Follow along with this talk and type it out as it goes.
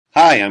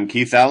Hi, I'm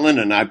Keith Allen,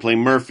 and I play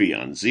Murphy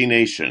on Z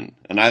Nation,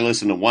 and I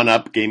listen to One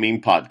Up Gaming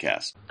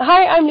Podcast.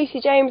 Hi, I'm Lucy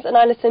James, and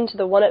I listen to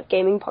the One Up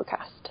Gaming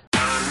Podcast.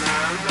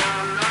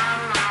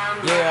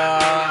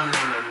 Yeah,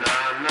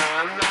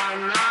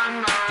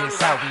 this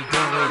how we do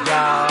it,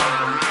 y'all.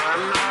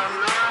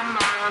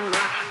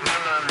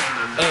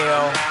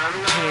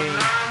 L.G.E.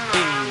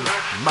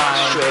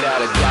 Mine. Straight out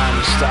of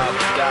Diamond Style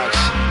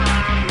Production.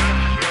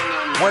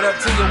 What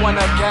up to you, One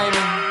Up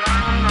Gaming?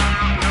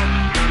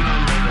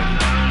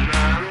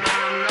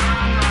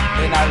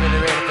 They're not really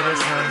ready for this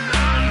one.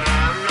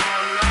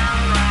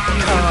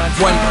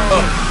 One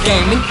Up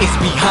Gaming is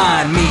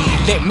behind me.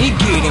 Let me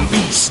get in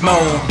beast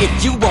mode. If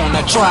you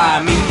wanna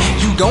try me,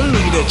 you don't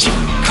need a cheat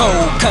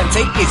code.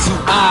 Conte is who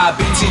I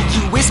be. To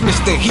you it's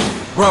Mr.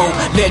 Hero.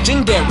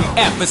 Legendary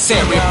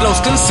adversary. Flows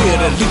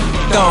consider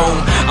lethal.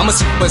 I'm a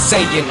Super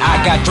Saiyan.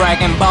 I got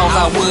Dragon Balls,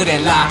 I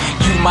wouldn't lie.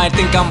 You might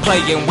think I'm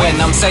playing when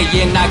I'm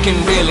saying I can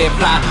really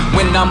fly.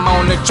 When I'm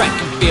on the track,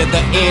 you feel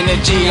the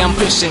energy I'm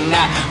pushing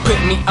out. Put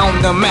me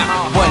on the map.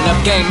 One Up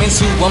Gaming's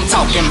who I'm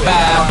talking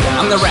about.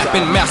 I'm the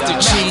rapping Master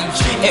Chief.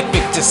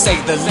 Epic to say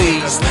the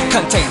least.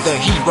 Contain the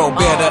hero,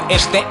 better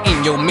etch that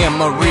in your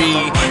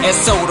memory. And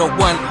so the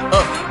One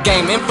Up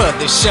Gaming for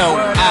the show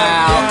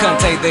out.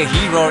 Contain the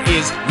hero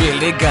is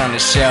really gonna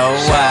show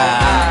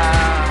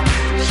out.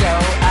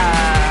 Show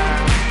out.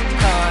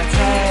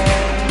 Contain.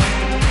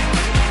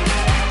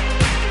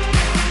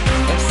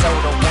 And so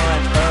the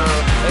One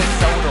Up. And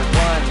so the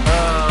One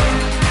Up.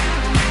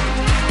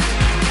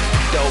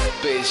 Dope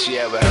bitch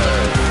you ever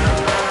heard.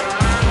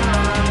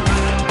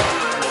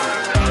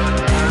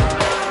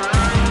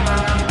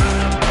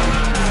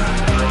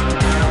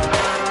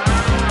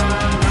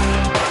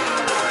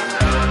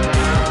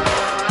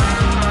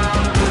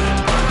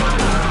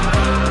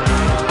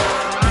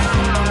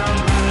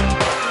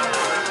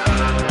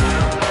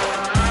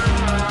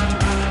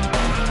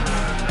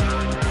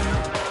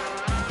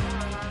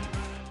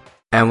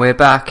 And we're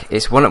back.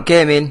 It's One Up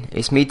Gaming.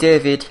 It's me,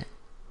 David.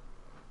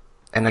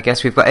 And I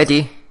guess we've got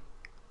Eddie.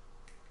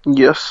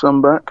 Yes,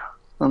 I'm back.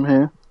 I'm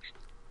here.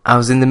 I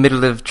was in the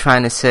middle of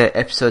trying to say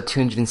episode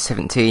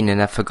 217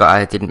 and I forgot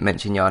I didn't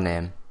mention your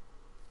name.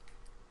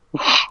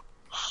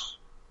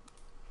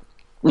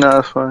 No,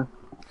 that's fine.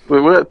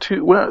 Wait, we're at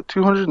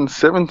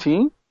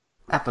 217?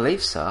 I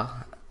believe so.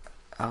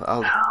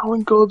 How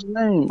in God's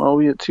name are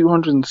we at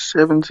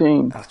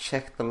 217? I'll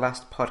check the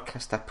last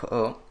podcast I put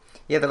up.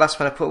 Yeah, the last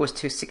one I put was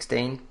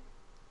 216.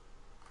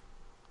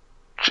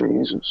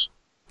 Jesus.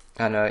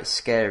 I know, it's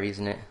scary,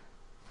 isn't it?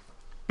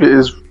 It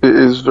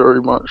is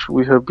very much.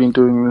 We have been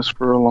doing this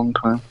for a long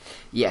time.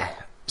 Yeah,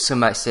 some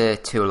might say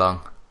too long.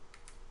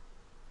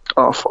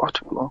 Oh, far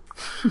too long.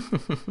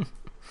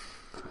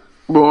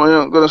 Well,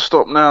 I ain't gonna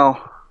stop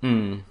now.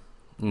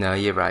 No,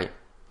 you're right.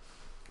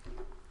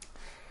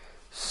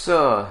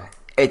 So,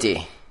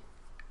 Eddie,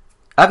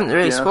 I haven't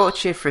really spoken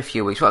to you for a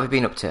few weeks. What have you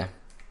been up to?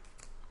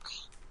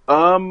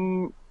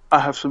 I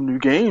have some new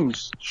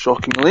games,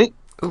 shockingly.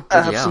 Ooh,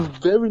 I have some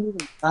very new.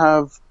 I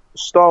have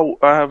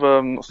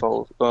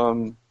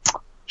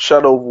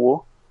Shadow of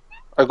War.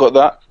 I got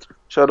that.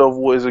 Shadow of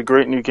War is a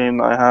great new game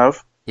that I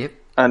have. Yep.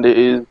 And it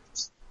is,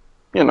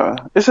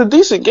 it's a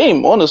decent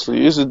game,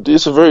 honestly. It's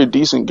a very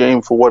decent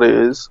game for what it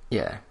is.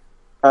 Yeah.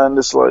 And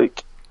it's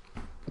like,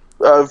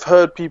 I've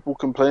heard people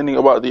complaining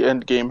about the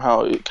end game,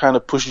 how it kind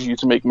of pushes you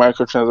to make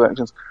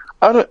microtransactions.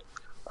 I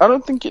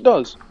don't think it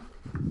does.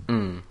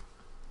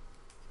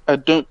 I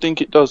don't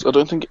think it does. I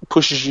don't think it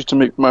pushes you to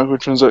make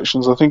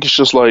microtransactions. I think it's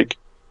just like,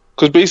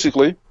 because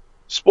basically,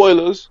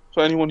 spoilers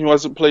for anyone who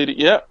hasn't played it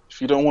yet. If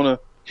you don't want to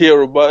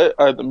hear about it,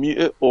 either mute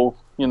it or,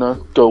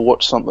 go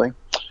watch something.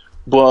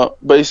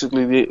 But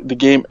basically, the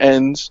game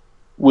ends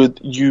with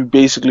you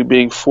basically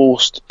being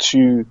forced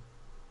to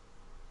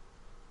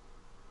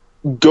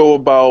go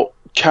about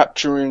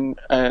capturing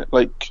and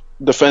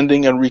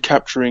defending and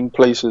recapturing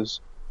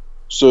places.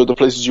 So the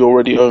places you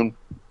already own.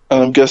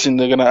 And I'm guessing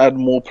they're going to add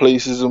more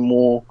places and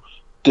more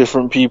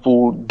different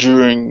people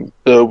during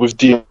with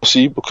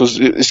DLC, because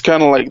it's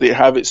kind of like they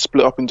have it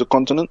split up into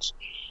continents,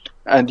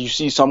 and you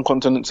see some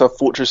continents have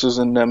fortresses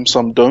in them,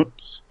 some don't,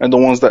 and the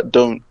ones that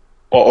don't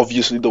are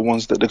obviously the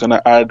ones that they're going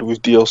to add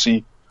with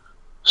DLC.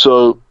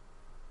 So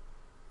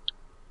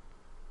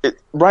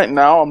right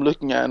now I'm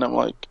looking at it and I'm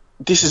like,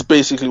 this is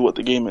basically what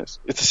the game is.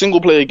 It's a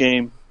single player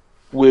game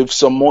with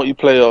some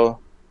multiplayer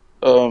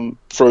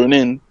thrown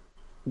in,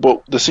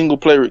 but the single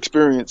player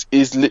experience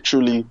is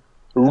literally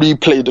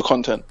replay the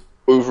content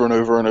over and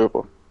over and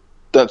over.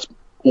 That's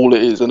all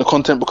it is. And the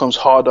content becomes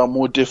harder,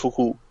 more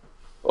difficult.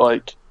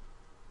 Like,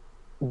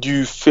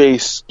 you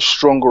face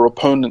stronger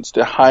opponents,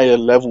 they're higher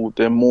level,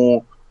 they're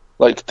more,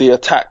 they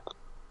attack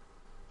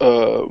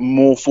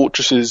more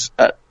fortresses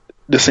at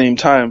the same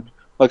time.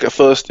 Like, at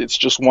first it's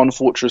just one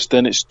fortress,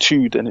 then it's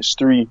two, then it's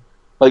three.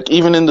 Like,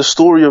 even in the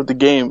story of the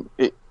game,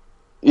 it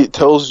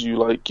tells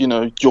you,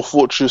 your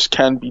fortress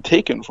can be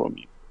taken from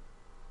you.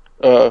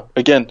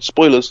 Again,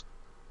 spoilers.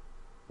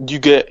 You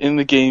get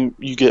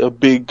a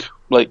big,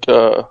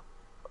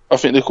 I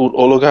think they're called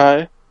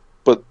Ologai,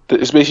 but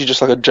it's basically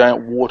just like a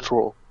giant war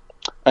troll.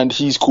 and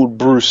he's called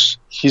Bruce.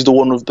 He's the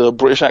one with the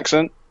British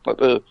accent, like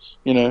the,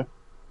 you know,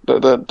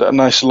 that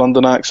nice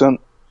London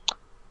accent.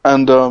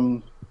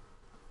 And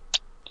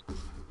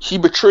he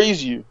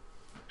betrays you.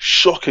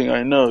 Shocking,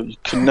 I know. You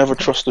can never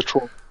trust the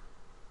troll.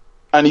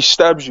 And he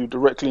stabs you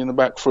directly in the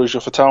back, throws you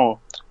off a tower.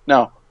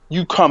 Now,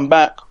 you come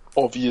back,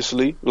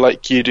 obviously,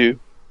 like you do,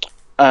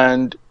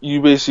 and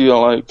you basically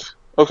are like,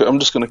 okay,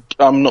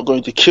 I'm not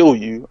going to kill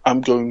you,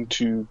 I'm going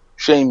to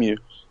shame you.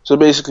 So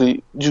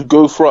basically, you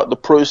go throughout the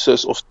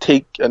process of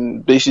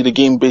and basically the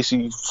game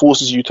basically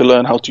forces you to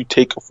learn how to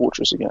take a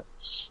fortress again.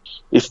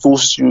 It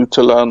forces you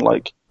to learn,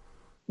 like,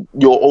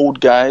 your old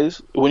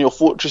guys, when your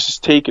fortress is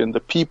taken, the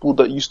people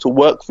that used to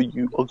work for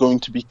you are going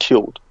to be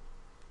killed.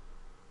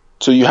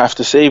 So you have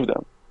to save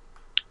them.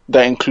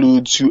 That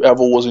includes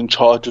whoever was in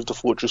charge of the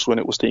fortress when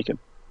it was taken.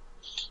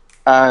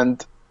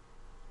 And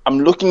I'm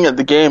looking at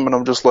the game and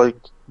I'm just like,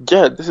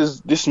 yeah,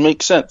 this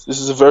makes sense. This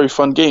is a very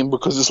fun game,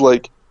 because it's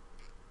like,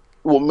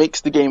 what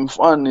makes the game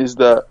fun is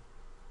that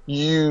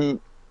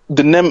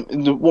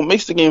what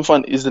makes the game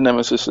fun is the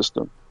nemesis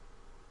system.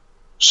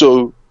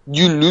 So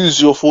you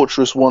lose your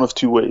fortress one of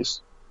two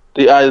ways.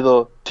 They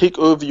either take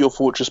over your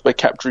fortress by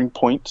capturing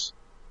points,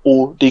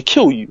 or they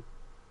kill you.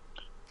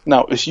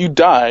 Now, if you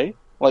die,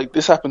 like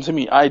this happened to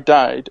me, I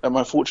died and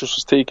my fortress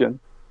was taken,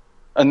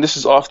 and this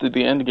is after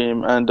the end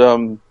game,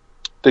 and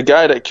the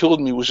guy that killed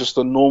me was just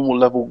a normal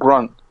level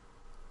grunt,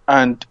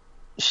 and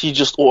he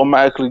just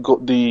automatically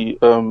got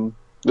the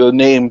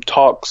name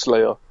Tark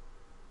Slayer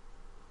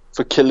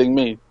for killing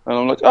me, and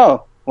I'm like,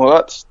 oh,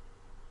 well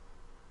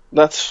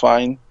that's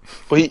fine.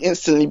 But he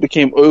instantly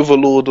became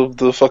overlord of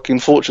the fucking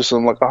fortress, and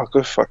I'm like, oh,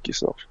 go fuck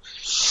yourself.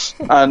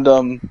 And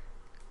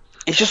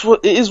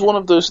it is one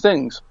of those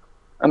things.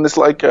 And it's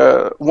like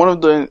one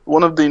of the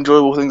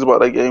enjoyable things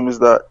about that game is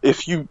that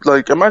if you,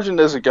 like, imagine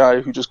there's a guy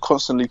who just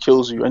constantly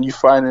kills you, and you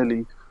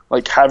finally,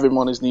 like, have him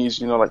on his knees,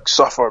 you know, like,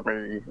 suffer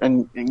me,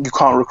 and you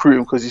can't recruit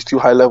him because he's too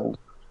high level.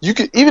 You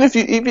can, even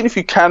if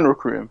you can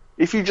recruit him,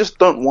 if you just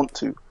don't want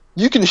to,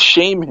 you can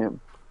shame him.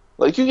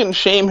 Like, you can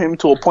shame him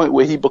to a point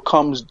where he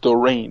becomes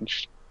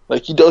deranged.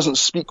 Like, he doesn't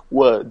speak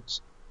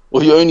words,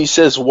 or he only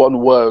says one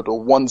word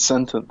or one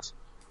sentence.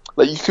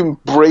 Like, you can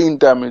brain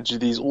damage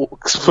these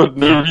orcs for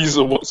no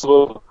reason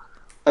whatsoever.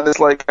 And it's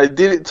like, I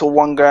did it to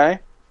one guy,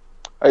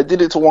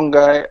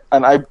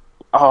 and I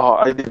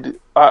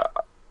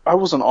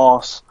was an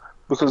arse,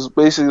 because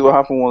basically what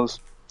happened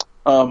was,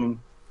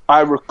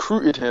 I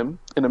recruited him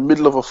in the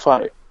middle of a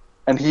fight,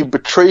 and he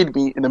betrayed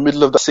me in the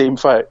middle of the same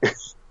fight.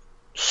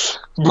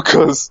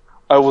 because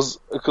I was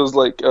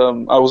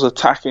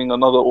attacking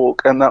another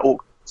orc, and that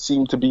orc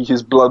seemed to be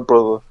his blood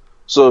brother.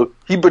 So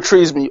he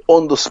betrays me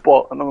on the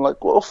spot, and I'm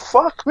like, well,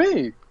 fuck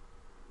me.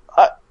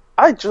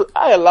 I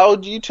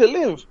allowed you to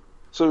live.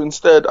 So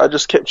instead, I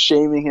just kept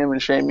shaming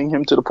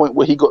him to the point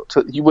where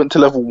he went to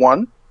level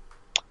 1,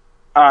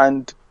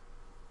 and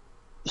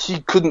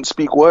he couldn't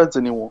speak words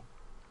anymore.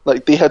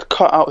 Like, they had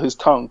cut out his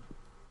tongue,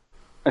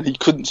 and he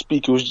couldn't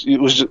speak. It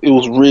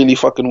was really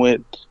fucking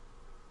weird.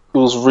 It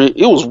was weird.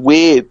 It was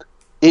weird.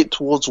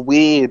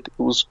 It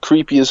was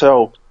creepy as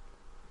hell.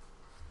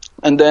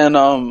 And then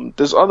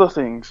there's other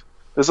things.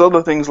 There's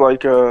other things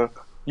like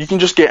you can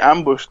just get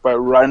ambushed by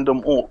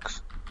random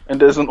orcs. And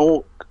there's an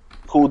orc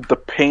called the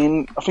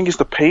Pain. I think it's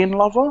the Pain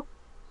Lover.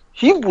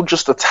 He will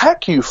just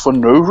attack you for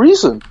no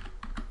reason.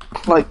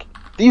 Like,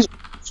 these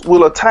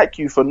will attack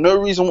you for no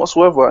reason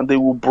whatsoever, and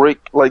they'll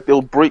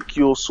break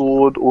your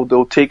sword, or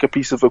they'll take a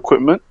piece of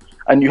equipment,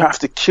 and you have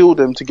to kill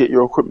them to get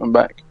your equipment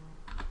back.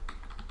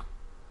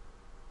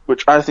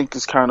 Which I think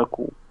is kind of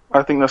cool.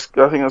 I think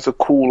that's a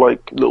cool,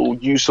 like, little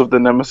use of the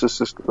nemesis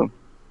system.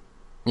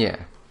 Yeah.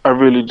 I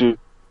really do.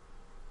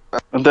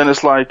 And then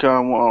it's like, what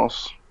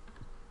else?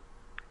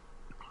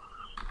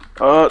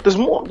 There's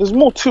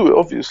more to it,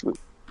 obviously.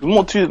 There's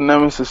more to the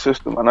nemesis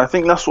system, and I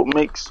think that's what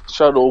makes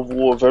Shadow of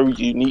War a very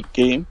unique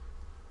game,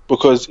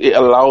 because it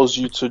allows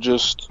you to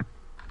just,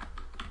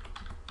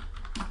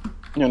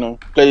 you know,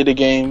 play the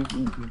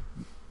game,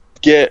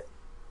 get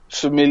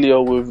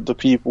familiar with the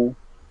people,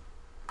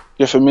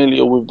 get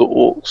familiar with the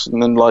orcs,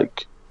 and then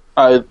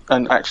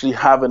and actually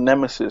have a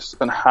nemesis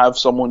and have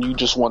someone you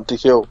just want to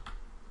kill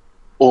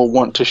or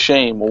want to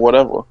shame or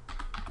whatever.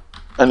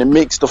 And it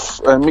makes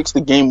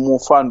the game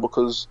more fun,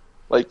 because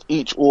like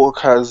each orc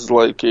has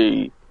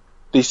they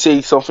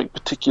say something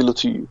particular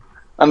to you.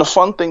 And the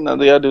fun thing that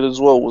they added as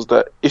well was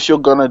that if you're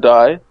gonna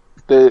die,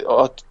 there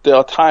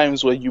are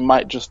times where you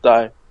might just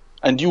die,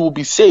 and you will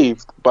be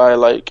saved by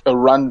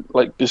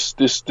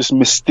this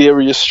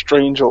mysterious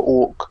stranger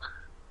orc.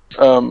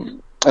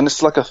 And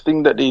it's like a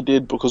thing that they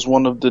did because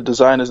one of the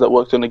designers that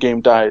worked on the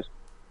game died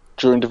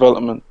during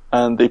development,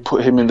 and they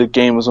put him in the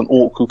game as an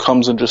orc who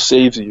comes and just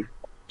saves you.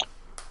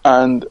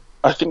 And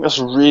I think that's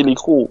really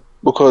cool,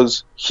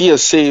 because he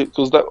has saved,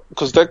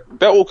 because that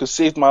orc has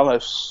saved my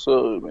life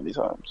so many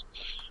times.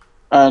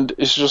 And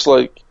it's just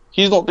like,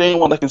 he's not the only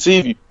one that can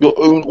save you. Your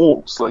own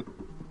orcs, the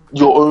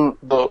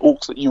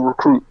orcs that you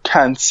recruit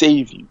can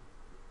save you.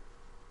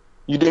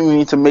 You don't even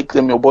need to make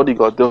them your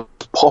bodyguard. They'll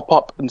pop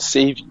up and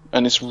save you,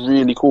 and it's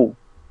really cool.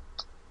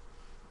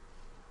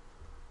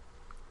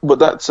 But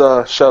that's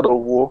Shadow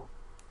of War.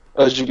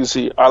 As you can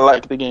see, I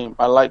like the game.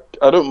 I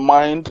don't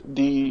mind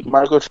the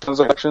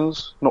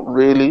microtransactions, not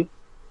really,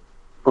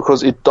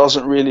 because it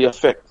doesn't really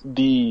affect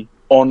the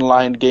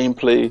online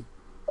gameplay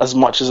as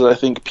much as I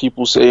think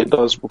people say it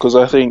does, because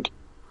I think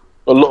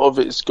a lot of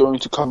it is going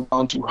to come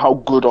down to how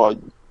good are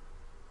you.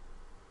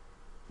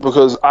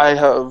 Because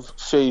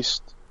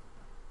because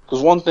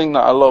one thing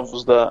that I love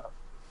was that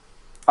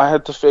I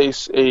had to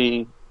face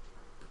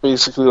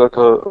basically like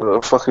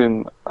a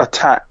fucking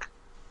attack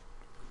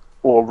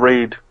or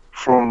raid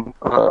from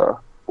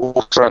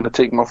orcs trying to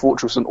take my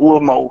fortress, and all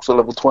of my orcs are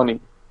level 20,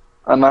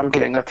 and I'm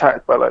getting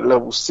attacked by like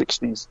level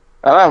 60s,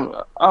 and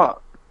I'm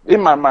in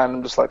my mind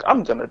I'm just like,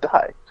 I'm gonna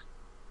die,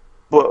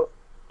 but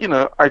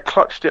I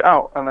clutched it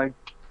out and I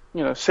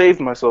saved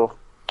myself.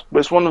 But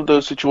it's one of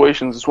those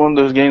situations, it's one of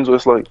those games where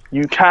it's like,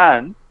 you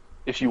can,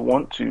 if you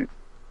want to,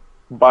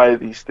 buy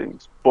these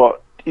things,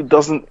 but it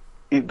doesn't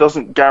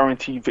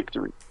guarantee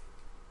victory.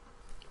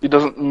 It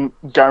doesn't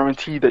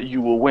guarantee that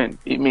you will win.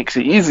 It makes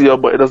it easier,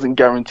 but it doesn't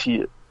guarantee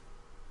it.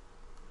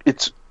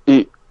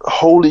 It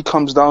wholly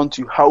comes down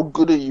to how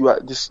good are you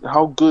at this,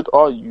 how good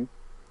are you,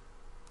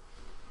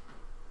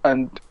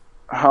 and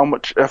how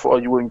much effort are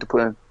you willing to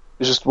put in.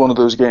 It's just one of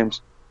those games.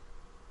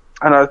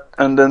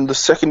 And then the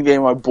second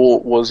game I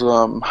bought was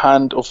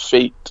Hand of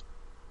Fate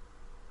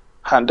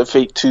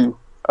 2.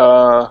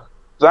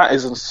 That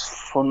is a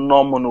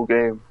phenomenal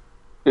game.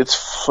 It's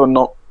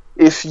phenomenal.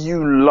 If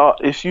you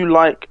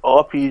like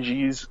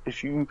RPGs,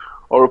 if you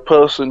are a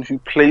person who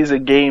plays a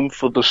game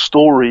for the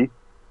story,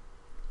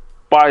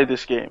 buy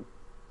this game.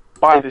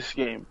 Buy this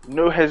game.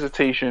 No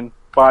hesitation.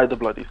 Buy the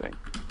bloody thing.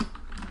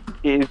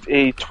 It is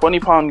a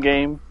 £20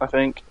 game, I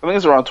think. I think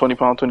it's around £20,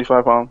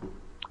 £25.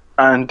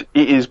 And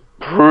it is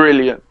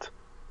brilliant.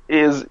 It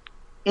is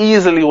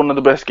easily one of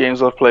the best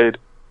games I've played.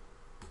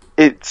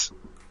 It's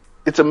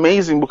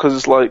amazing because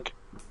it's like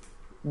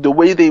the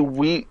way they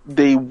weave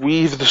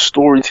the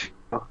story together.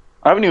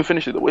 I haven't even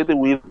finished it. The way they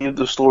weave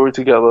the story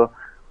together,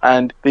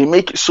 and they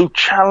make it so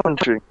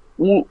challenging.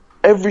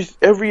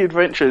 Every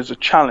adventure is a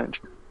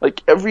challenge.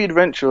 Like every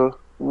adventure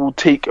will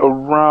take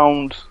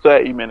around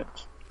 30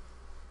 minutes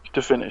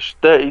to finish.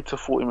 30 to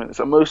 40 minutes,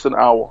 at most an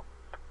hour,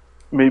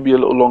 maybe a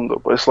little longer.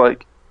 But it's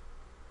like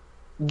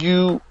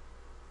you'll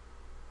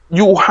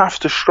have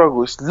to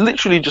struggle. It's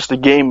literally just a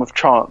game of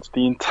chance.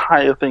 The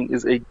entire thing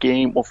is a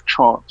game of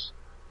chance.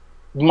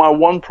 My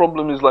one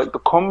problem is like the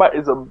combat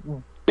is a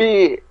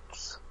bit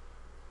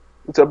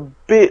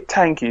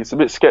tanky. It's a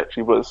bit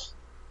sketchy, but it's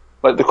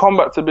like the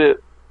combat's a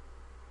bit,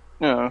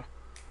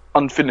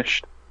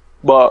 unfinished.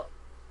 But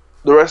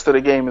the rest of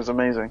the game is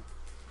amazing.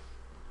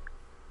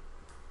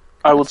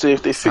 I would say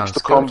if they fix the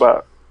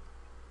combat,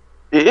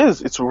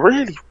 it's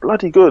really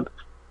bloody good.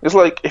 It's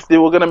like if they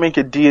were gonna make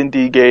a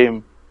D&D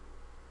game,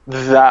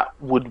 that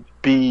would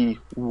be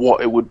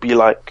what it would be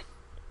like.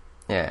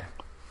 Yeah.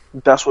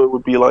 That's what it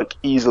would be like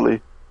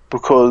easily,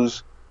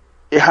 because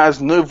it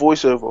has no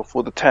voiceover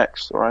for the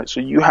text, alright? So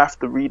you have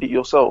to read it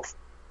yourself.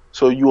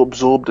 So you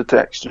absorb the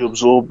text, you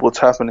absorb what's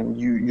happening,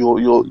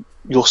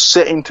 you're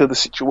set into the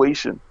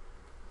situation,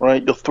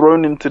 right? You're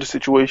thrown into the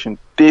situation.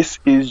 This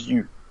is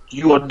you.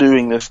 You are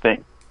doing this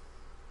thing.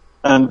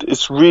 And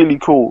it's really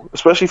cool,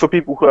 especially for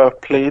people who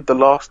have played the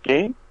last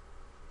game.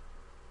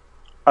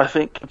 I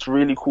think it's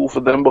really cool for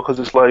them because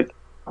it's like,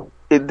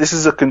 this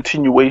is a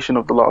continuation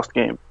of the last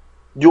game.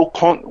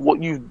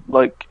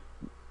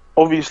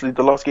 Obviously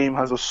the last game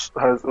has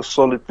a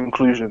solid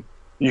conclusion.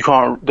 There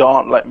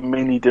aren't like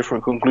many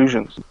different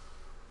conclusions.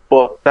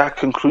 But that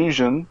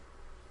conclusion,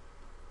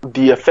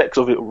 the effects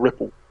of it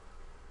ripple.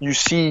 You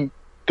see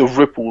the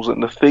ripples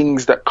and the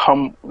things that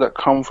come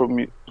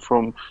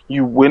from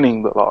you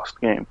winning the last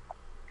game.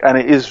 And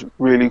it is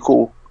really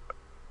cool,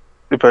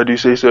 if I do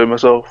say so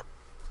myself.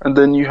 And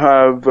then you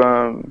have,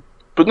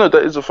 but no,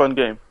 that is a fun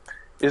game.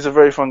 It's a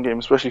very fun game,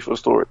 especially for the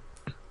story.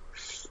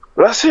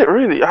 But that's it,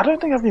 really. I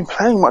don't think I've been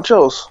playing much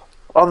else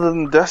other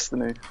than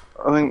Destiny.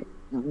 I think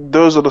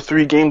those are the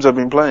 3 games I've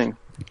been playing.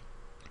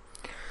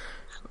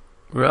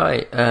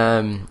 Right.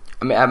 I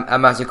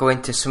might as well go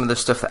into some of the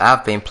stuff that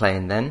I've been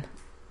playing then.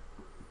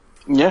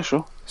 Yeah,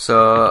 sure.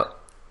 So,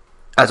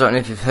 I don't know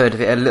if you've heard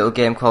of it, a little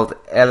game called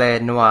L.A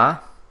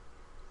Noire.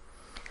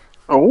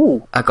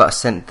 Oh. I got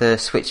sent the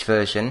Switch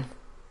version.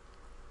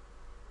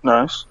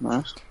 Nice.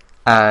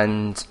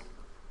 And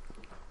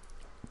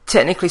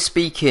technically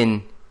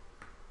speaking,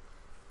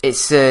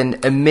 it's an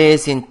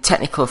amazing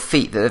technical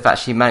feat that they've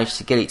actually managed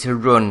to get it to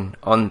run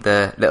on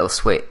the little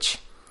Switch.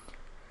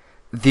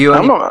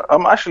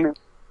 I'm actually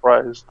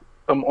surprised.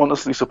 I'm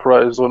honestly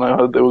surprised when I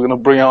heard they were going to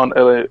bring out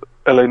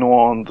L.A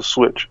Noire on the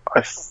Switch.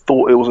 I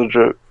thought it was a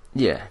joke.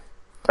 Yeah.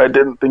 I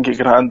didn't think it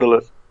could handle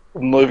it.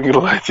 I'm not even going to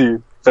lie to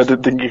you. I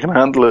didn't think it can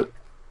handle it.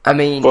 I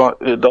mean,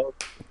 but it does.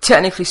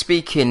 Technically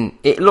speaking,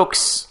 it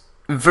looks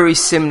very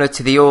similar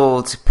to the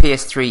old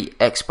PS3,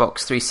 Xbox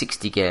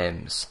 360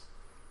 games.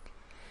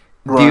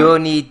 Right. The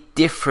only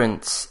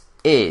difference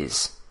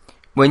is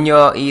when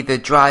you're either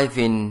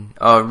driving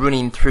or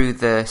running through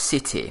the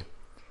city,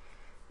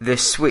 the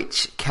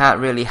Switch can't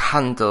really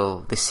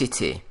handle the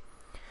city.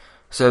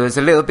 So there's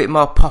a little bit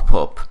more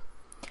pop-up,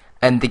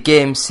 and the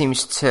game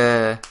seems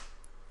to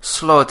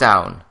slow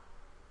down.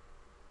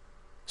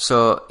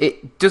 So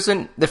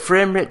the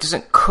frame rate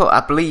doesn't cut.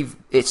 I believe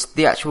it's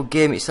the actual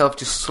game itself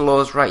just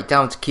slows right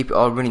down to keep it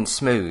all running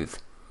smooth.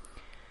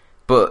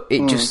 But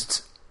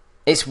it's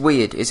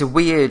weird. It's a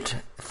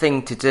weird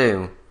thing to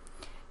do.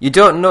 You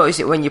don't notice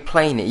it when you're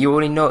playing it. You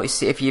only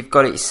notice it if you've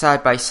got it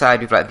side by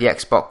side with like the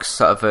Xbox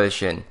sort of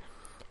version,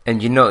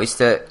 and you notice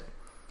that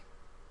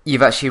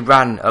you've actually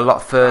ran a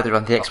lot further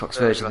on the Xbox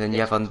version than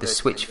you have on the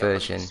Switch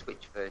version.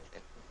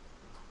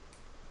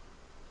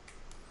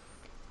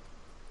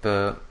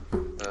 But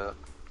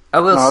I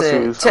will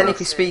say,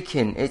 technically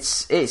speaking,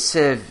 it's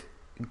a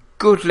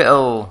good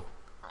little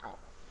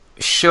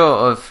show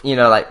of, you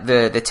know, like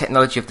the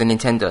technology of the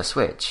Nintendo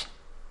Switch.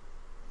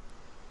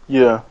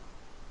 Yeah.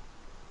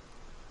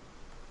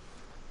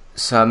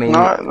 So I mean,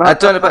 I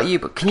don't know about you,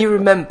 but can you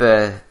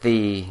remember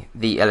the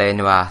L.A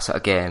Noire sort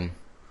of game?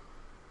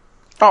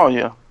 Oh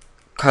yeah.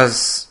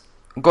 Because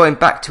going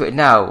back to it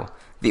now,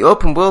 the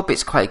open world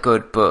bit's quite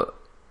good, but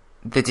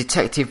the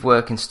detective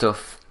work and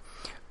stuff,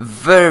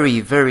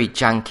 very, very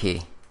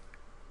janky.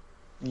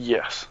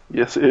 Yes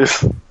it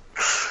is.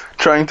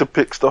 Trying to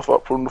pick stuff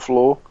up from the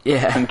floor,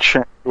 and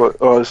check, like,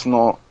 it's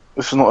not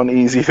an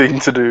easy thing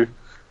to do.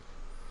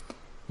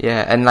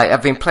 Yeah, and like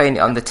I've been playing it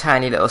on the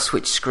tiny little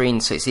Switch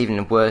screen, so it's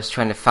even worse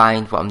trying to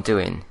find what I'm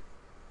doing.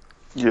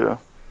 Yeah.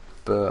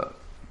 But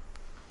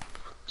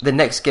the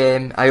next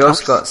game I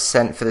also got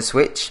sent for the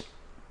Switch.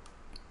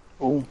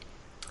 Oh.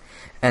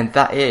 And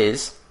that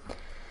is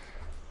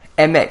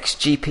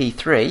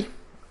MXGP3.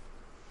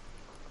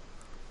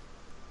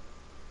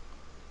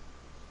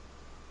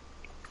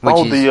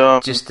 Which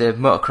is just a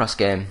motocross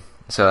game.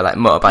 So like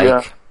motorbike.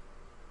 Yeah.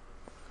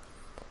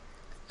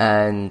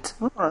 And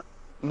alright,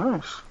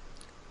 nice.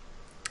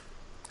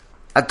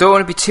 I don't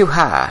want to be too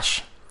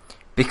harsh,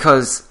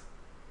 because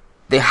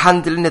the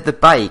handling of the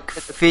bike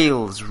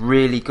feels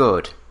really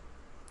good,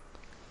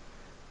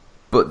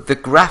 but the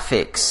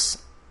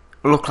graphics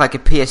look like a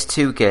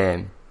PS2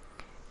 game.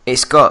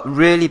 It's got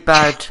really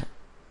bad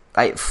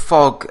like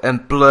fog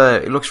and blur.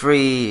 It looks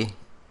very,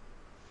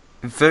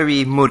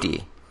 very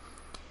muddy,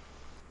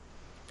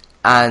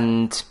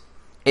 and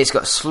it's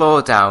got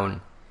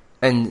slowdown,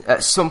 and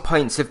at some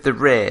points of the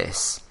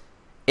race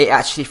it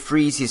actually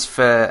freezes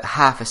for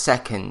half a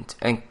second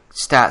and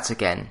starts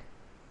again.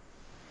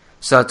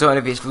 So I don't know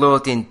if it's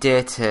loading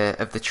data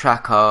of the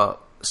track or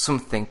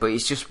something, but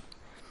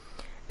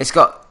it's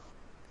got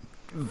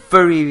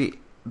very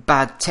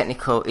bad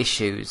technical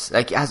issues.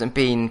 Like, it hasn't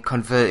been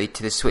converted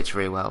to the Switch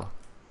very well.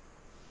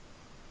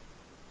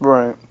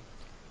 Right.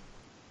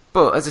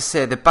 But as I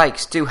say, the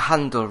bikes do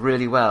handle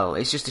really well.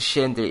 It's just a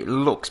shame that it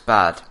looks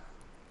bad,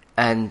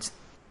 and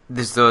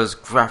there's those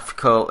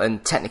graphical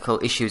and technical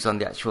issues on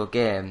the actual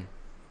game.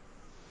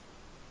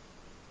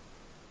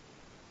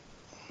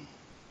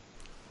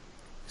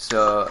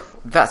 So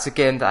that's a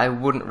game that I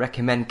wouldn't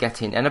recommend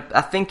getting, and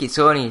I think it's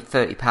only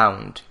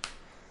 £30,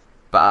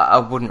 but I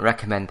wouldn't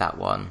recommend that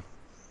one.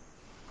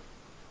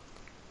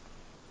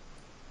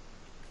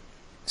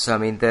 So I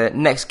mean, the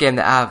next game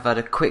that I've had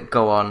a quick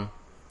go on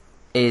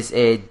is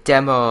a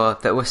demo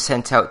that was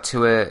sent out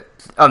to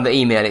on the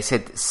email. It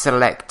said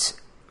Select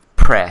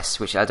Press,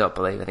 which I don't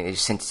believe. I think they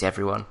just sent it to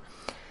everyone,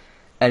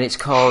 and it's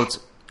called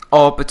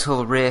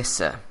Orbital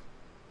Racer.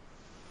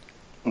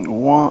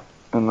 What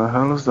in the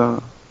hell is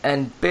that?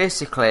 And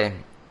basically,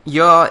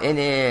 you're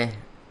in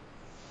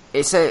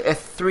it's a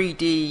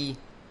 3D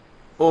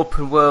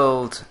open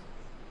world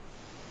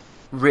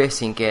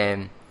racing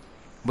game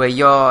where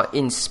you're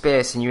in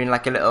space and you're in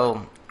like a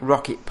little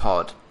rocket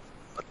pod,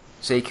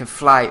 so you can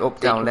fly up,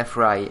 down, left,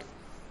 right,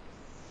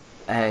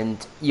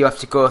 and you have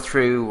to go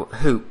through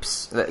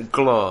hoops that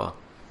glow,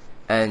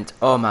 and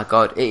oh my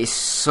god, it is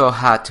so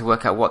hard to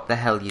work out what the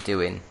hell you're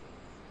doing.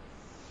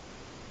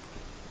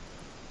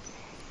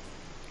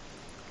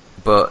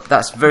 But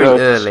that's very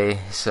early,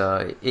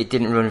 so it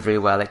didn't run very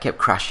well. It kept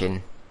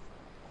crashing.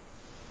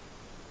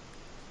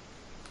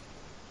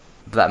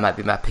 But that might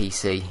be my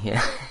PC,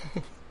 yeah.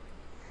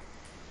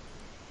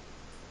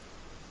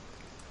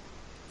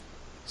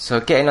 So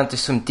getting onto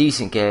some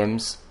decent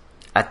games,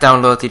 I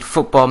downloaded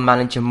Football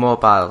Manager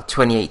Mobile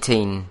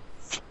 2018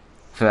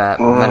 for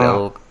my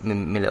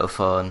little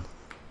phone.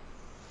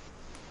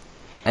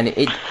 And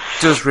it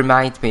does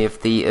remind me of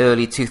the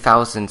early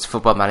 2000s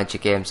Football Manager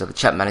games, or the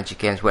Champ Manager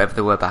games, whatever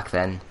they were back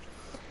then.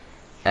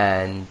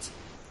 And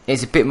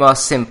it's a bit more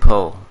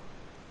simple,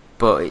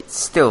 but it's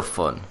still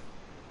fun.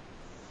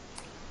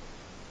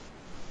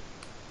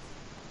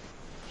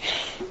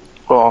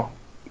 Well,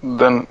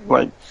 then,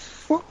 like,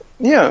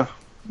 yeah.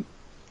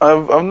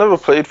 I've never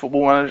played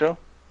Football Manager.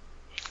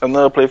 I've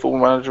never played Football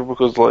Manager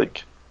because,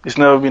 like, it's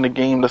never been a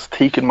game that's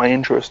taken my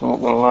interest, I'm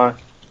not gonna lie.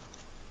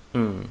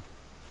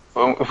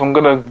 If I'm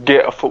gonna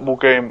get a football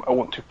game, I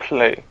want to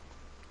play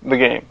the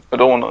game.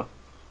 I'm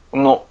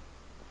not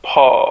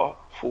par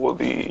for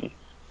the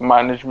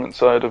management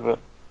side of it.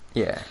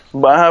 Yeah.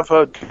 But I have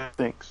heard good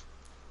things.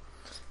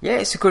 Yeah,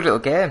 it's a good little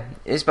game.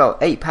 It's about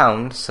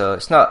 £8, so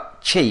it's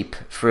not cheap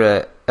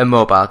for a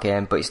mobile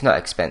game, but it's not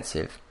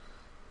expensive.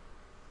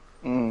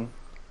 Mm.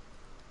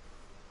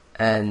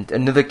 And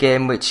another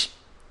game which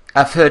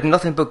I've heard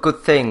nothing but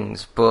good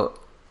things, but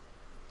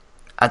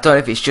I don't know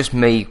if it's just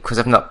me because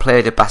I've not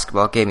played a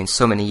basketball game in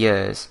so many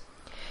years.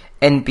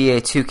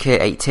 NBA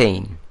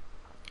 2K18.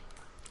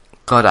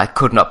 God, I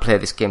could not play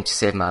this game to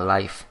save my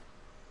life.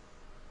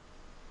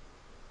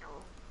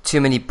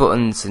 Too many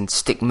buttons and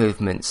stick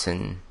movements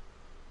and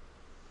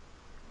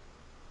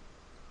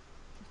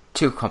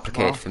too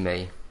complicated for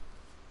me.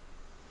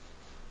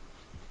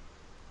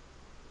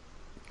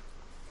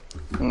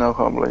 No, I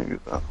can't blame you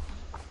with that.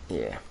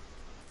 Yeah.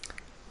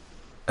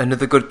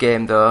 Another good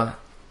game though,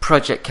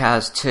 Project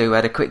Cars 2. I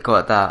had a quick go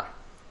at that.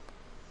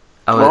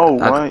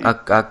 Right. I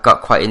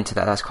got quite into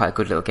that. That's quite a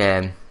good little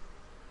game.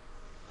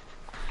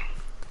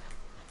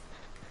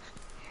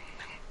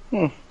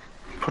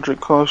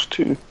 Project Cars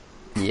 2.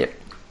 Yep.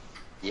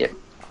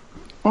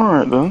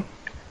 Alright then.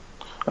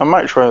 I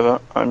might try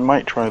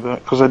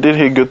that. Because I did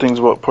hear good things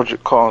about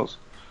Project Cars.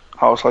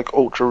 How it's like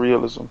ultra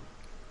realism.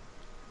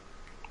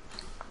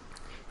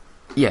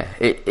 Yeah,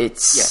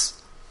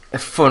 it's a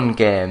fun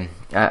game.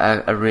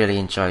 I really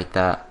enjoyed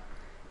that.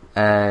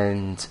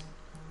 And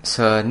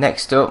so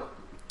next up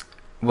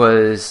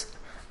was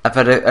I've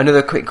had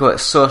another quick go at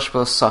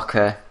Sociable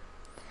Soccer.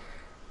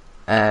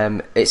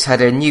 It's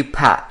had a new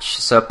patch,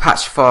 so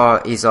patch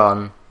 4 is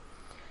on,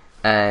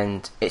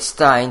 and it's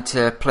starting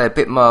to play a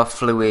bit more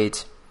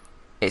fluid.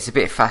 It's a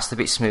bit faster, a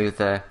bit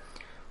smoother.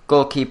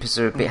 Goalkeepers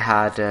are a bit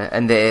harder,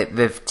 and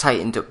they've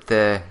tightened up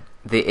the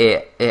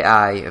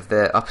AI of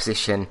the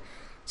opposition,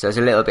 so it's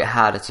a little bit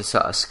harder to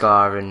sort of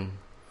score and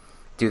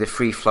do the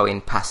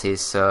free-flowing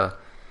passes, so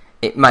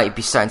it might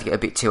be starting to get a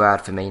bit too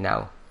hard for me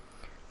now.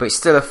 But it's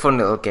still a fun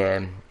little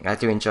game. I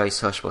do enjoy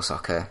Sociable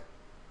Soccer.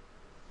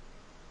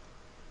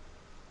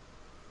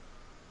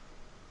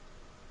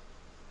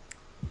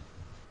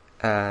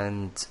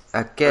 And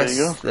I guess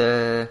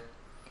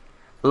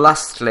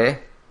lastly,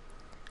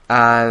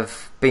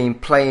 I've been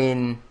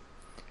playing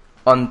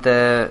on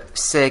the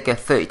Sega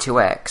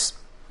 32X.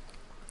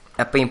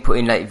 I've been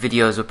putting like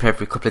videos up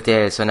every couple of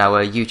days on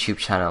our YouTube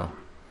channel,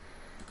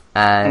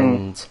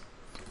 and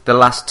the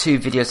last 2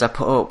 videos I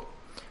put up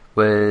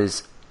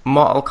was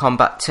Mortal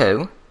Kombat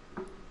 2,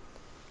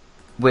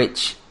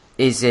 which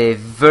is a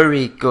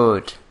very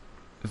good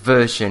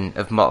version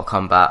of Mortal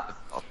Kombat.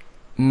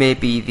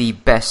 Maybe the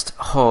best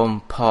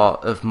home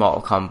port of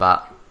Mortal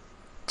Kombat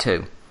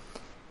 2.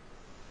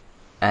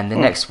 And the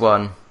next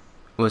one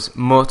was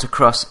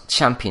Motocross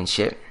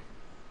Championship.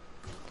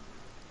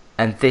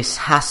 And this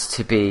has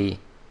to be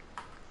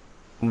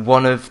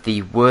one of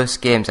the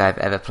worst games I've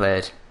ever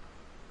played.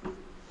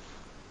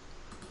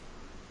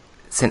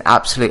 It's an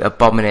absolute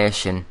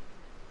abomination.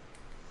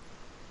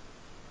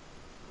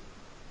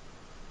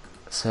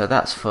 So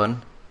that's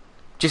fun.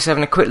 Just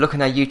having a quick look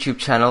on our YouTube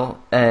channel,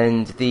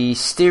 and the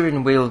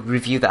steering wheel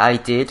review that I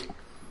did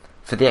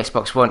for the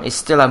Xbox One is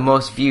still our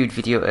most viewed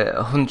video at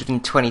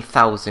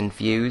 120,000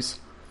 views.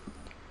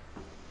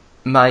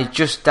 My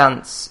Just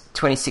Dance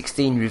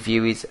 2016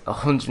 review is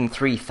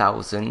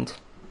 103,000.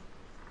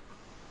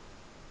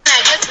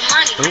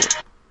 Oh.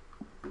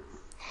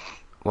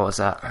 What was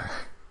that?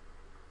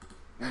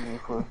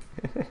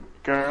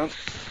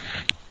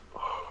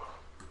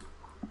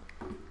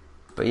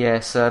 But yeah,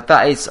 so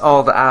that is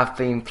all that I've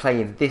been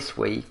playing this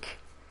week.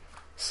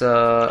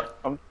 So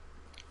I'm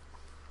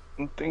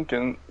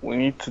thinking we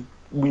need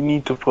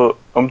to put.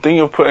 I'm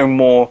thinking of putting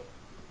more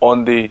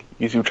on the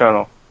YouTube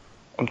channel.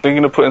 I'm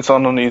thinking of putting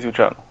something on the YouTube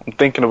channel. I'm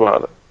thinking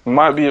about it. It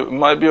might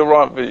be a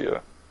rant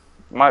video.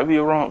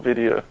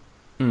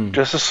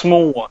 Just a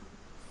small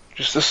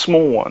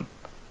one.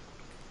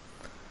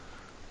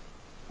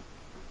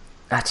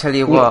 I tell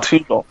you Not what,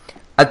 too long.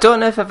 I don't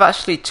know if I've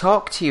actually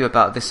talked to you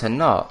about this or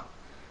not,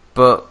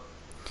 but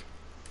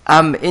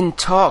I'm in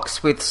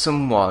talks with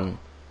someone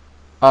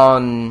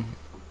to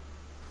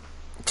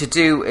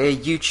do a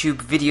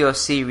YouTube video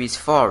series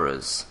for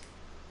us,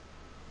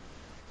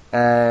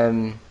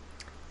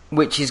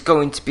 which is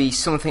going to be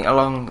something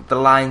along the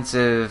lines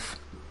of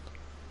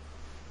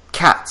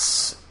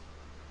Cat's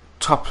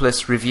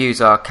topless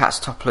reviews or Cat's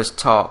topless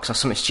talks or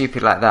something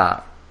stupid like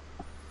that.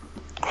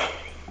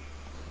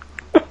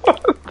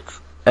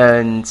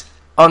 And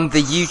on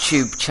the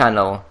YouTube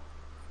channel,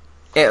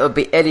 it'll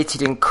be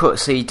edited and cut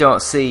so you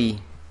don't see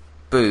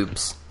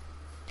boobs,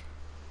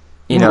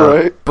 you know.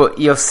 Right. But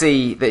you'll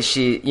see that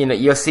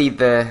you'll see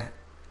the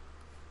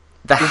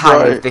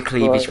height of the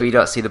cleavage, but you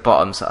don't see the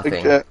bottom, sort of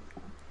thing.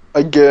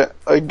 I get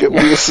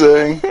what you're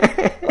saying.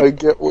 I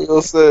get what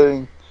you're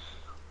saying.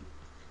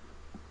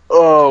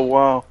 Oh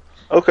wow.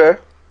 Okay.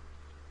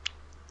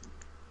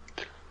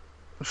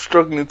 I'm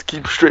struggling to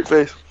keep a straight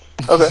face.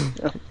 Okay.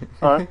 Yeah.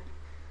 All right.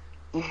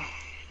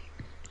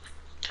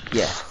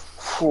 Yeah.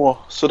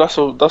 So that's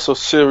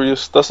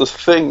a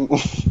thing.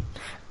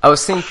 I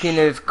was thinking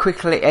of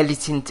quickly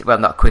editing, well,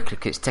 not quickly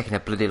because it's taking a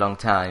bloody long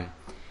time,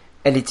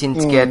 editing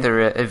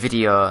together a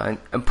video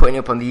and putting it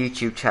up on the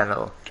YouTube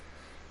channel,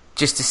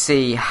 just to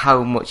see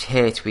how much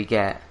hate we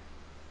get.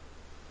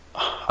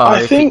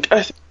 I think.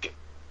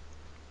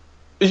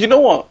 You know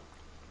what?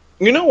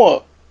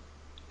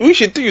 We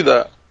should do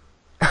that.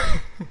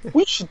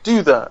 We should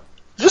do that.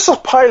 Just a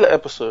pilot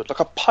episode,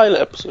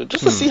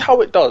 just to see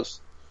how it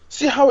does.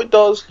 See how it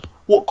does.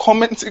 What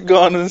comments it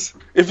garners.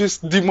 If it's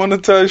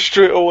demonetized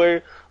straight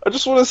away. I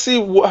just want to see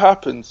what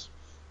happens.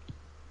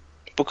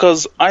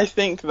 Because I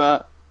think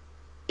that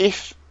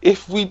if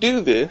we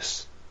do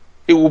this,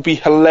 it will be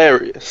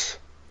hilarious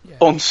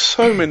on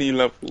so many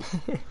levels.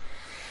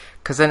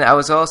 Because then I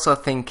was also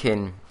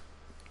thinking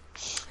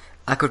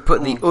I could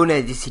put the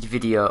unedited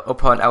video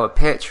up on our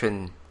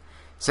Patreon.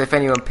 So if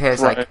anyone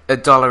pays like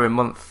 $1 a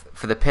month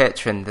for the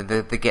Patreon, then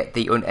they get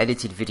the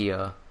unedited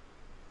video.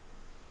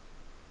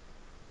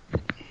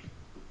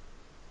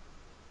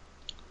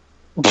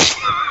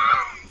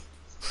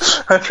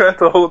 I tried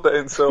to hold that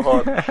in so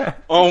hard.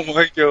 Oh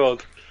my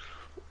god.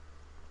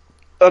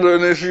 I don't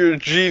know if you're a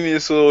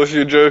genius or if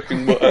you're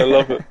joking, but I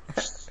love it.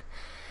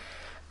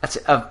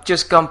 I've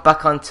just gone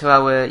back onto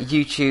our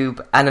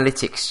YouTube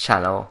analytics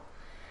channel.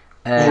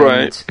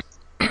 And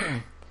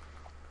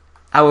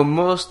our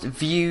most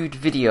viewed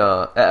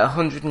video at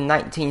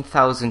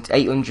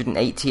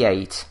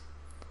 119,888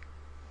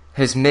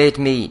 has made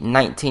me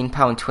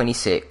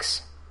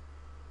 £19.26.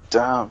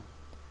 Damn.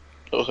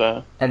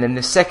 Okay. And then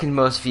the second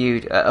most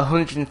viewed at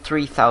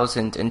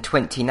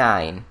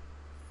 103,029.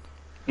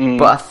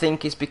 But I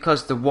think it's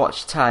because the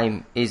watch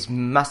time is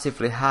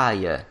massively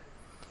higher.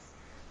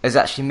 Has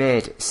actually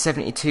made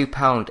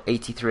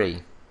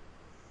 £72.83.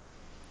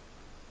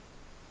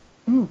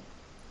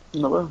 Not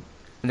bad.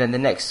 And then the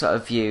next sort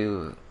of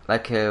view,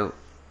 like a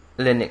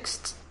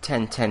Linux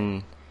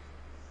 1010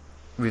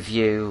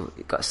 review,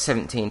 it got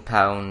 £17,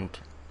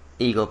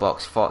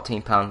 Eaglebox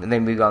 £14, and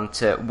then we got on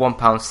to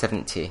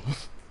 £1.70.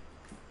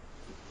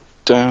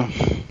 Damn.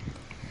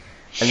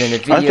 And then the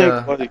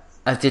video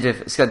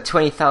it's got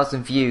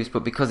 20,000 views,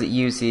 but because it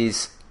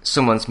uses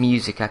someone's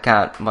music, I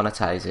can't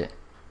monetize it.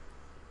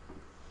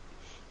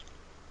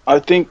 I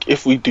think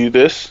if we do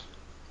this,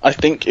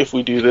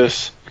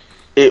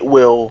 it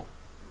will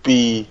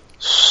be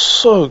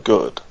so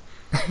good.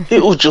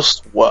 It will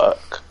just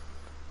work.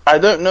 I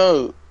don't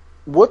know.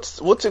 What's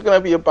it going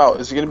to be about?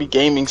 Is it going to be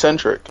gaming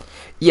centric?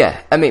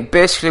 Yeah, I mean,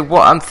 basically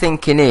what I'm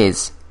thinking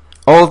is,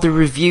 all the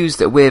reviews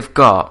that we've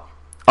got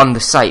on the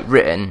site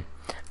written,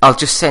 I'll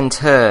just send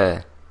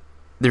her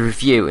the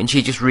review and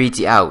she just reads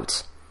it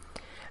out.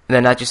 And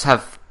then I just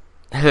have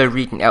her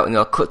reading it out and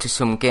I'll cut to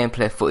some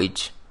gameplay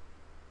footage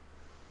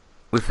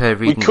with her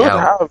reading it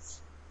out.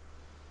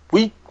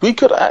 We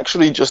could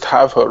actually just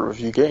have her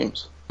review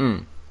games.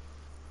 And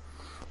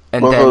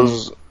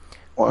because, then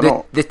why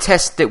not? The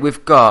test that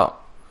we've got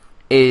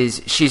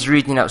is she's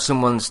reading out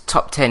someone's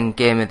top 10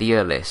 game of the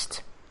year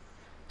list.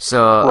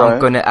 So I'm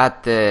going to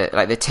add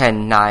the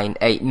 10, 9,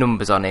 8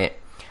 numbers on it,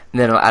 and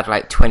then I'll add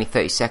like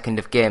 20-30 seconds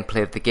of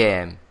gameplay of the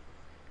game.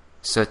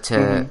 So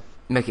to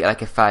make it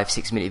like a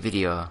 5-6 minute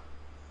video.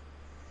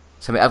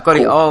 So I mean, I've got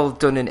it all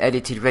done and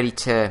edited, ready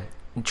to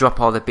drop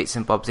all the bits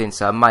and bobs in,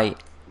 so I might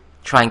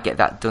try and get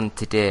that done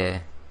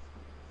today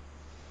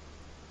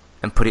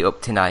and put it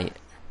up tonight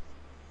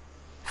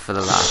for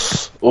the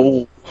laugh.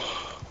 Oh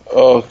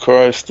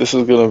Christ, this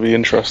is going to be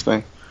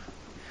interesting.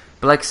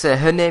 But like I say,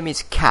 her name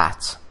is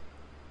Kat.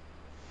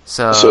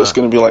 So it's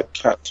going to be like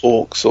Cat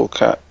Talks or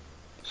Cat...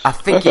 I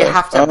think you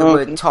have to have the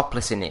word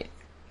topless in it,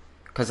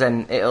 because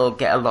then it'll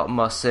get a lot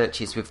more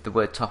searches with the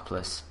word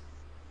topless.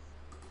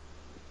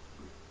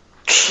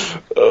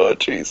 Oh,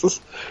 Jesus.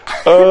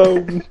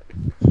 It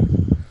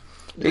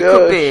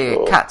could be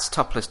Cat's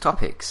Topless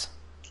Topics.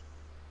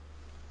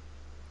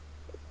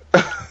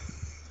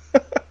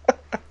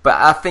 But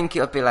I think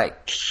it'll be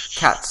like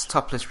Cat's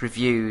Topless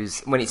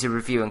Reviews, when it's a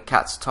review and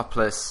Cat's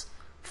Topless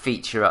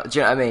feature. Do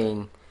you know what I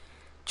mean?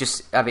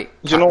 Just have it...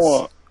 You know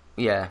what?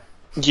 Yeah.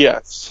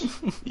 Yes.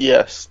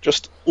 Yes.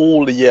 Just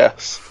all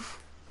yes.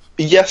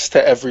 Yes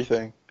to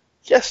everything.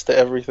 Yes to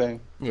everything.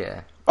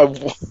 Yeah. I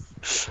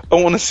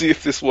want to see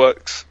if this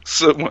works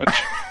so much.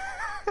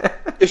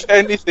 If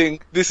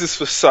anything, this is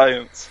for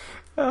science.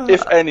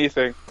 If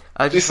anything,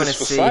 I just want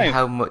to see science.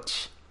 how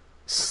much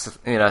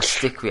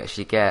stick we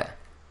actually get.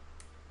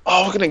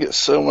 Oh, we're gonna get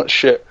so much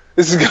shit.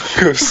 This is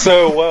gonna go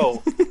so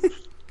well.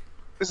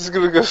 This is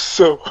gonna go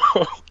so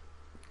well.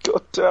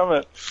 God damn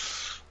it.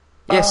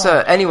 Yeah,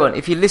 so anyone,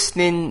 if you're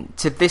listening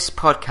to this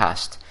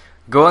podcast,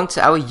 go onto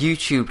our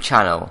YouTube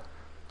channel,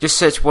 just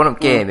search 1UP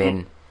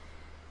Gaming,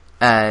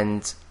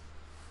 and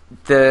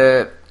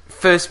the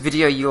first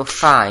video you'll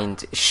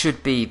find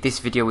should be this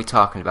video we're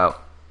talking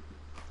about.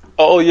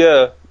 Oh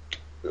yeah,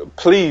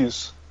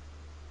 please.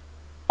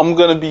 I'm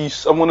gonna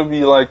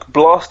be like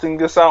blasting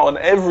this out on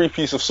every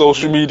piece of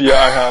social media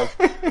I have.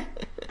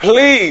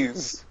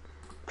 Please,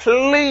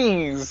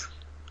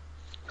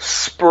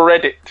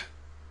 spread it.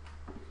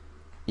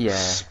 Yeah.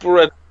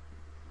 Spread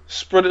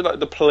it like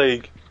the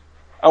plague.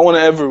 I want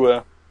it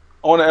everywhere.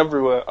 I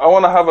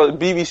want to have a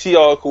BBC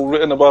article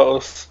written about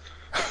us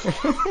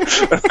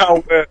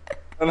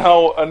and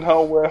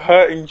how we're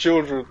hurting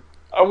children.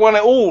 I want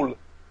it all.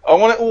 I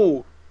want it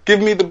all. Give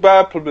me the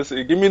bad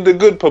publicity. Give me the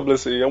good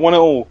publicity. I want it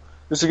all.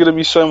 This is going to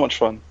be so much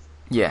fun.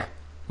 Yeah.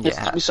 It's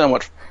going to be so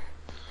much fun.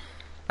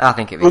 I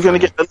think We're going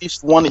to get at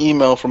least one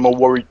email from a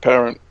worried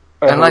parent.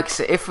 And like I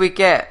said, if we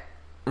get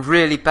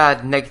really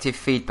bad negative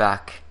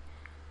feedback,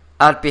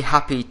 I'd be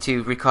happy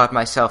to record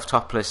myself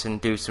topless and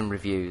do some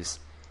reviews.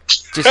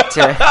 Just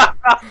to...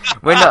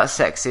 We're not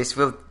sexist,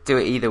 we'll do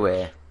it either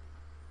way.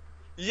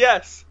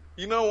 Yes.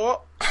 You know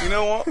what?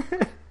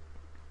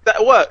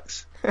 That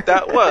works.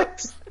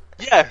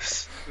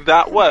 Yes,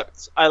 that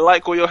works. I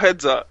like where your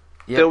head's at.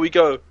 Yep. There we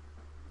go.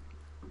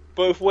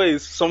 Both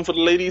ways. Some for the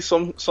ladies,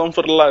 some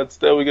for the lads.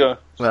 There we go.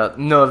 Well,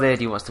 no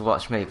lady wants to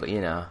watch me, but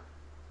you know.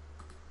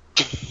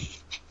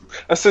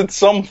 I said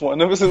some for. I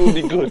never said it would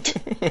be good.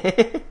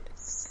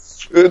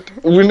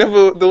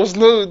 There was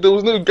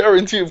no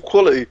guarantee of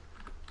quality.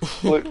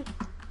 Like,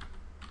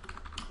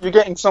 you're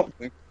getting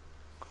something.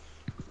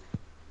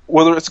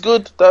 Whether it's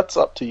good, that's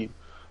up to you.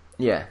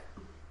 Yeah.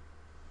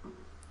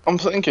 I'm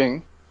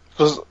thinking,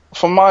 because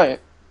from what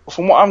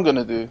I'm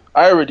gonna do,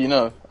 I already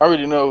know. I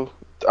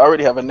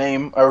already have a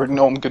name. I already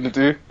know what I'm gonna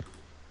do.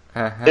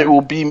 Uh-huh. It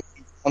will be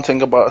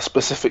something about a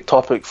specific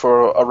topic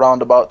for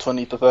around about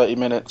 20 to 30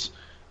 minutes,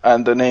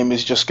 and the name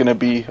is just gonna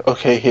be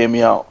 "Okay, hear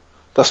me out."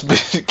 That's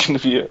basically gonna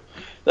be it.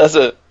 That's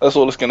it. That's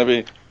all it's gonna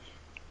be.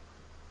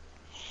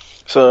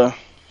 So,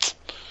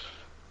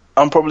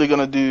 I'm probably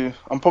gonna do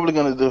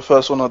the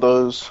first one of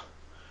those.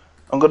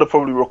 I'm gonna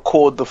probably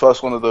record the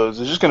first one of those.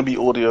 It's just gonna be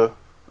audio,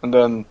 and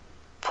then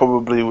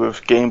probably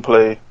with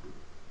gameplay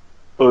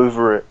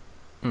over it.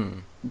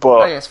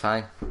 But that's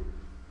fine.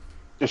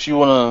 if you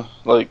wanna,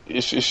 like,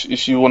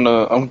 if you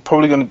wanna, I'm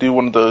probably gonna do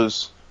one of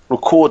those.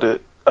 Record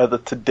it either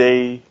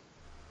today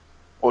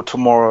or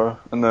tomorrow,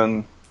 and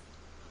then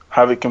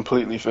have it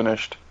completely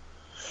finished.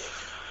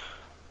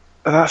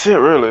 And that's it,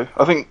 really.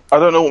 I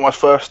don't know what my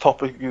first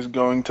topic is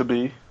going to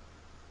be.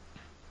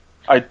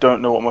 I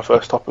don't know what my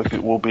first topic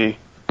it will be.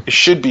 It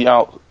should be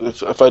out.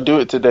 If I do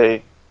it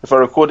today, if I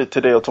record it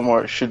today or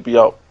tomorrow, it should be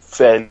out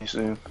fairly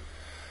soon.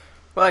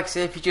 Well, like I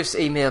say, if you just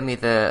email me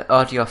the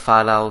audio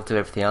file, I'll do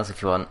everything else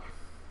if you want.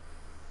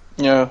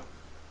 Yeah.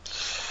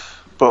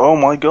 But oh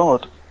my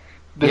god,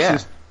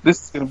 this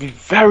is going to be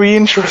very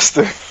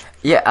interesting.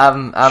 Yeah,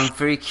 I'm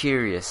very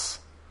curious.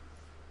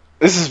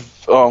 This is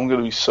going to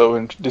be so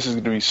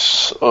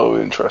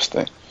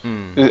interesting.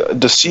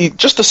 To see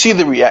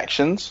the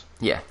reactions.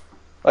 Yeah.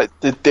 Like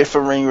the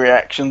differing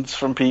reactions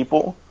from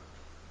people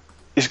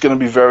is going to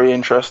be very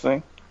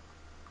interesting,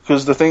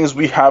 because the thing is,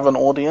 we have an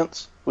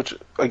audience, which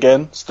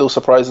again still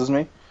surprises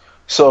me.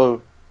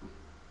 So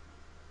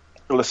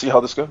let's see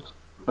how this goes.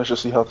 Let's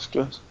just see how this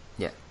goes.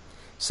 Yeah.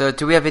 So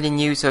do we have any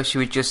news, or should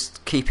we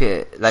just keep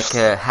it like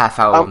a half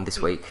hour one this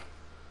week?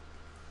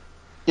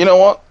 You know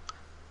what?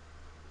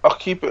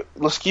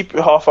 Let's keep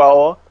it half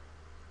hour.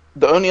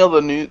 The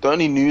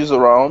only news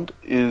around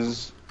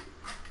is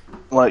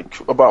like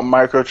about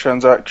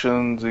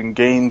microtransactions in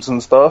games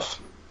and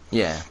stuff.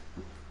 Yeah.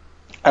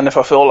 And I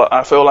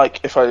feel like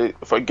if I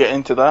get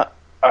into that,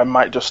 I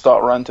might just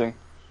start ranting.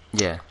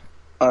 Yeah.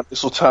 And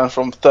this will turn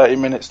from 30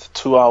 minutes to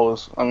 2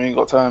 hours. I ain't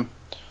got time.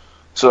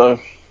 So,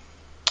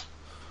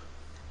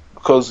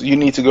 because you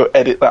need to go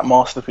edit that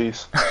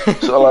masterpiece.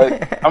 So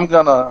like, I'm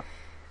gonna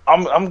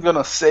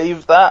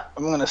save that.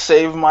 I'm gonna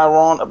save my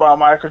rant about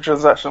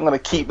microtransactions. I'm gonna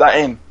keep that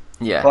in.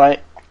 Yeah.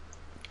 Right.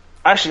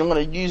 Actually, I'm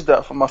gonna use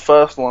that for my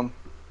first one.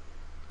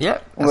 Yeah.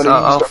 I'm gonna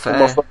use that for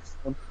my first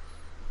one.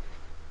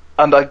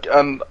 And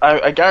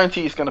I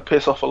guarantee it's gonna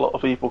piss off a lot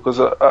of people, because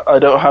I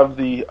don't have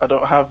the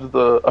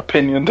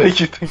opinion that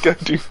you think I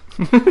do.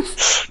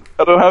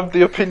 I don't have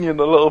the opinion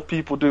a lot of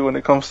people do when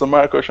it comes to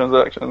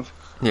microtransactions.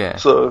 Yeah.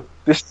 So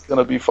this is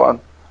gonna be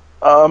fun.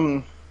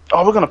 We're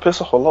gonna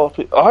piss off a lot of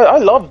people. I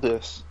love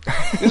this.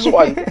 This is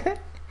what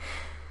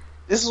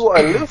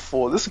I live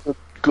for. This is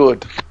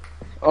good.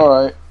 All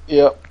right.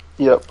 Yep.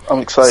 I'm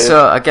excited.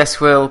 So I guess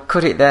we'll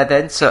cut it there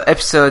then. So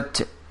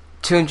episode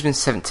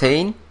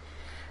 217.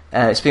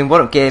 It's been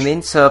One Up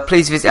Gaming. So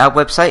please visit our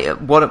website at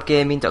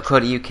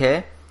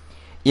oneupgaming.co.uk.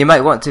 You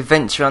might want to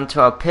venture onto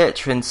our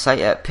Patreon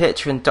site at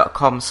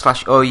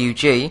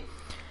patreon.com/OUG,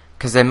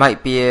 because there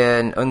might be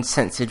an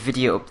uncensored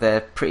video up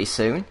there pretty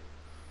soon.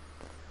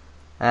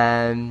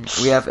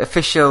 We have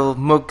official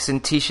mugs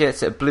and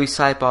t-shirts at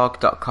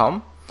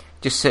bluecyborg.com.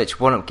 Just search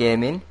One Up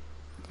Gaming.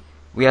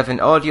 We have an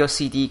audio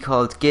CD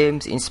called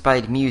Games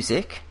Inspired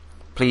Music.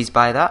 Please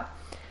buy that.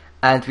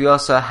 And we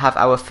also have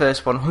our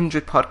first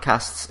 100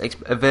 podcasts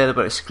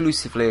available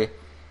exclusively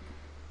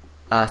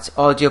at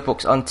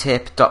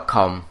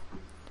audiobooksontape.com.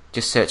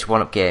 Just search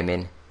One Up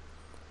Gaming.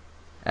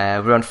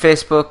 We're on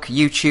Facebook,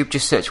 YouTube,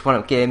 just search One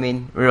Up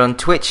Gaming. We're on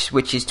Twitch,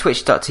 which is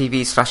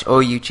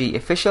twitch.tv/OUG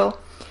official.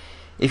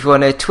 If you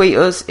want to tweet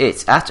us,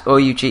 it's at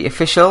OUG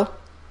official.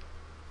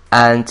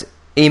 And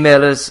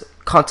email us,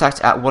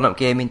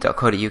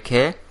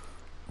 contact@oneupgaming.co.uk.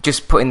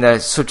 Just put in the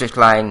subject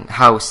line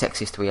how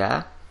sexist we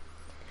are.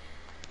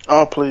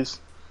 Oh, please.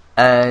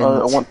 And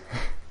I want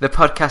the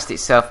podcast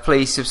itself,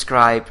 please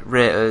subscribe,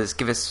 rate us,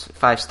 give us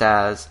 5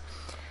 stars.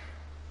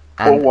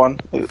 Or one.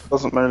 It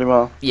doesn't really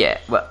matter. Yeah,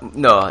 well,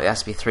 no, it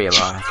has to be 3 or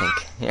more, I think.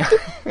 Yeah.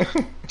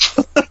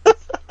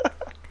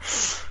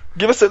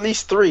 Give us at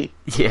least 3.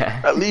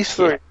 Yeah. At least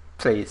 3. Yeah,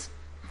 please.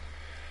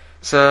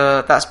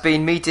 So that's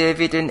been me,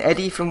 David, and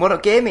Eddie from One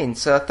Up Gaming.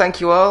 So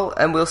thank you all,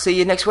 and we'll see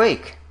you next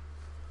week.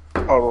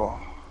 Oh,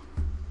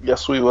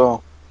 yes we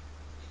will.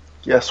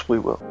 Yes we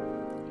will.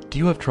 Do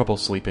you have trouble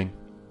sleeping?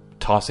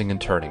 Tossing and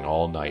turning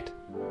all night?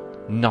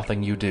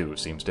 Nothing you do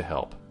seems to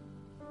help.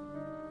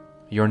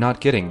 You're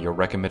not getting your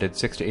recommended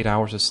 6 to 8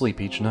 hours of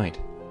sleep each night.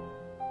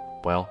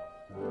 Well,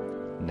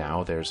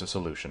 now there's a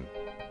solution.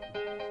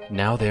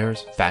 Now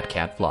there's Fat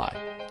Cat Fly.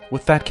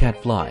 With Fat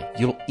Cat Fly,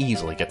 you'll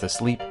easily get the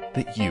sleep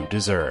that you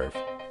deserve.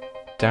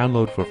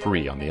 Download for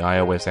free on the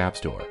iOS App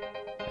Store,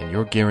 and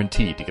you're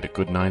guaranteed to get a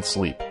good night's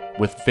sleep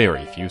with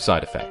very few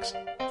side effects,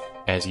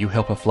 as you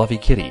help a fluffy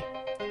kitty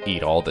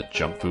eat all the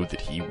junk food that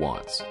he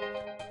wants.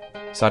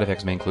 Side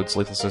effects may include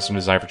sleeplessness and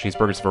desire for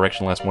cheeseburgers if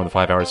erection lasts more than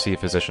 5 hours. See a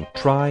physician.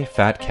 Try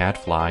Fat Cat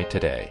Fly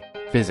today.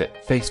 Visit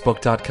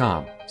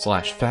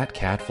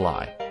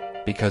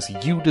facebook.com/fatcatfly because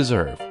you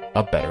deserve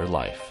a better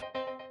life.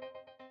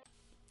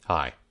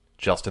 Hi,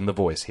 Justin the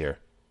Voice here.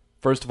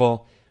 First of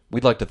all,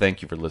 we'd like to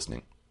thank you for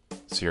listening.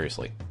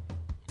 Seriously.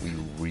 We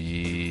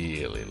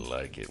really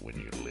like it when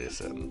you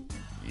listen.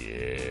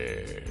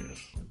 Yes.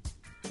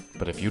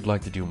 But if you'd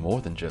like to do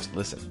more than just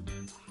listen,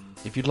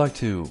 if you'd like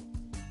to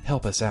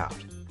help us out,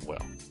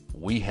 well,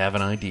 we have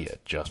an idea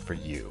just for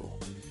you.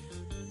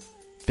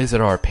 Visit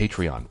our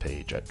Patreon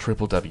page at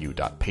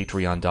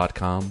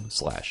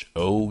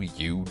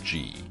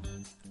www.patreon.com/OUG.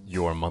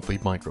 Your monthly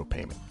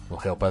micropayment will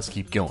help us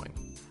keep going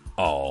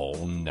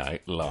all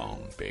night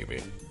long,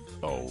 baby.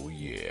 Oh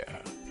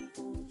yeah.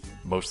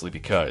 Mostly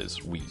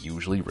because we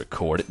usually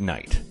record at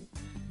night.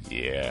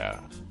 Yeah.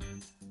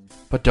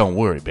 But don't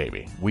worry,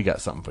 baby. We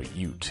got something for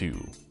you,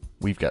 too.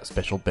 We've got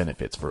special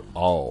benefits for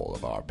all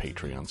of our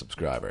Patreon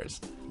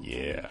subscribers.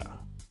 Yeah.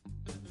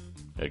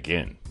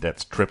 Again,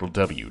 that's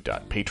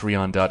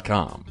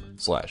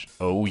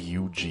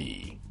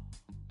www.patreon.com/OUG.